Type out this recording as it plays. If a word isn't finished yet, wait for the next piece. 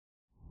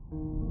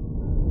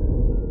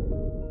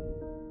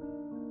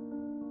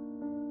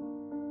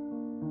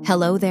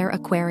Hello there,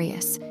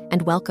 Aquarius,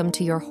 and welcome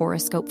to your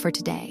horoscope for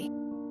today,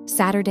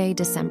 Saturday,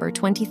 December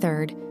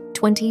 23rd,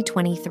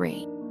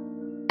 2023.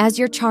 As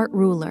your chart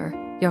ruler,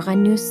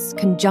 Uranus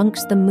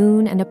conjuncts the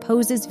moon and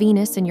opposes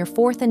Venus in your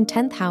 4th and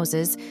 10th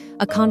houses,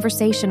 a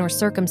conversation or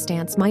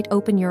circumstance might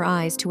open your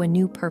eyes to a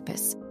new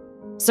purpose.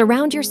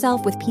 Surround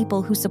yourself with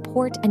people who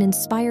support and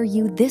inspire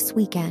you this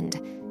weekend.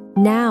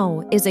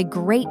 Now is a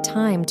great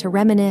time to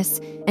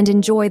reminisce and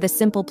enjoy the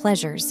simple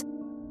pleasures.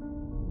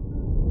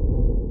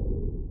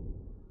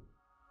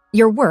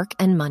 Your work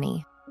and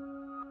money.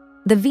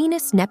 The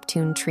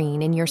Venus-Neptune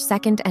trine in your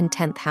 2nd and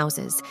 10th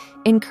houses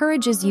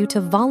encourages you to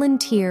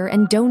volunteer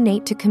and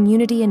donate to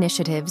community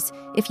initiatives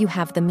if you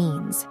have the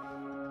means.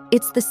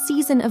 It's the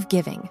season of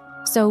giving,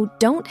 so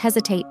don't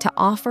hesitate to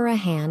offer a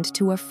hand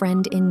to a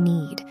friend in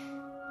need.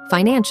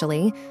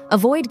 Financially,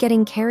 avoid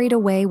getting carried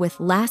away with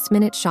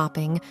last-minute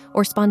shopping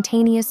or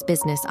spontaneous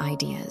business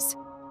ideas.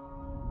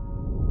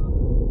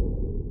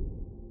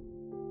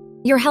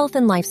 Your health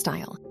and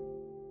lifestyle.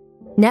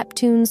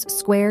 Neptune's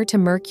square to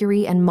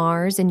Mercury and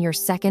Mars in your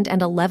 2nd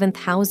and 11th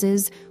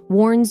houses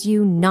warns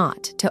you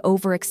not to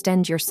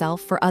overextend yourself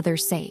for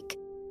others' sake.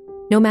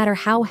 No matter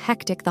how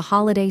hectic the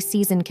holiday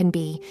season can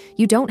be,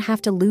 you don't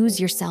have to lose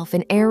yourself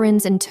in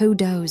errands and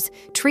to-dos.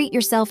 Treat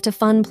yourself to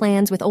fun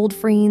plans with old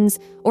friends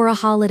or a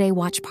holiday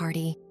watch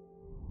party.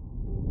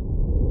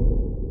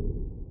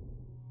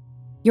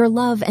 Your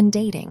love and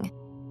dating.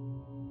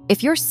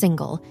 If you're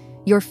single,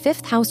 your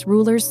 5th house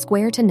ruler's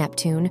square to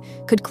Neptune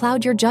could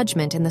cloud your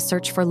judgment in the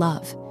search for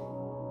love.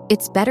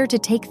 It's better to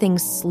take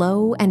things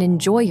slow and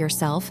enjoy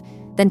yourself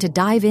than to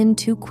dive in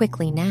too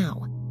quickly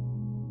now.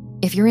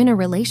 If you're in a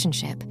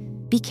relationship,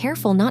 be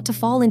careful not to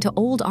fall into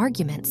old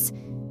arguments.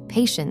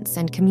 Patience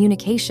and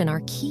communication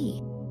are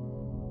key.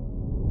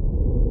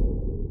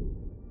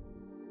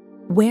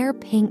 Wear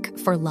pink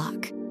for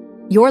luck.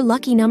 Your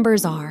lucky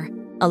numbers are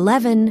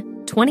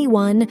 11,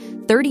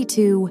 21,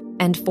 32,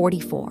 and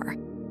 44.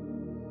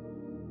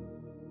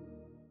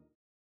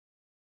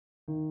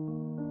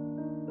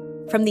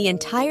 From the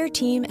entire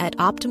team at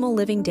Optimal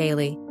Living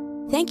Daily,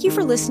 thank you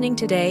for listening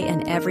today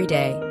and every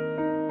day.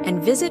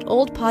 And visit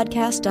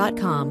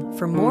oldpodcast.com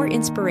for more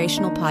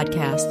inspirational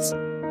podcasts.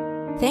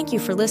 Thank you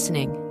for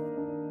listening.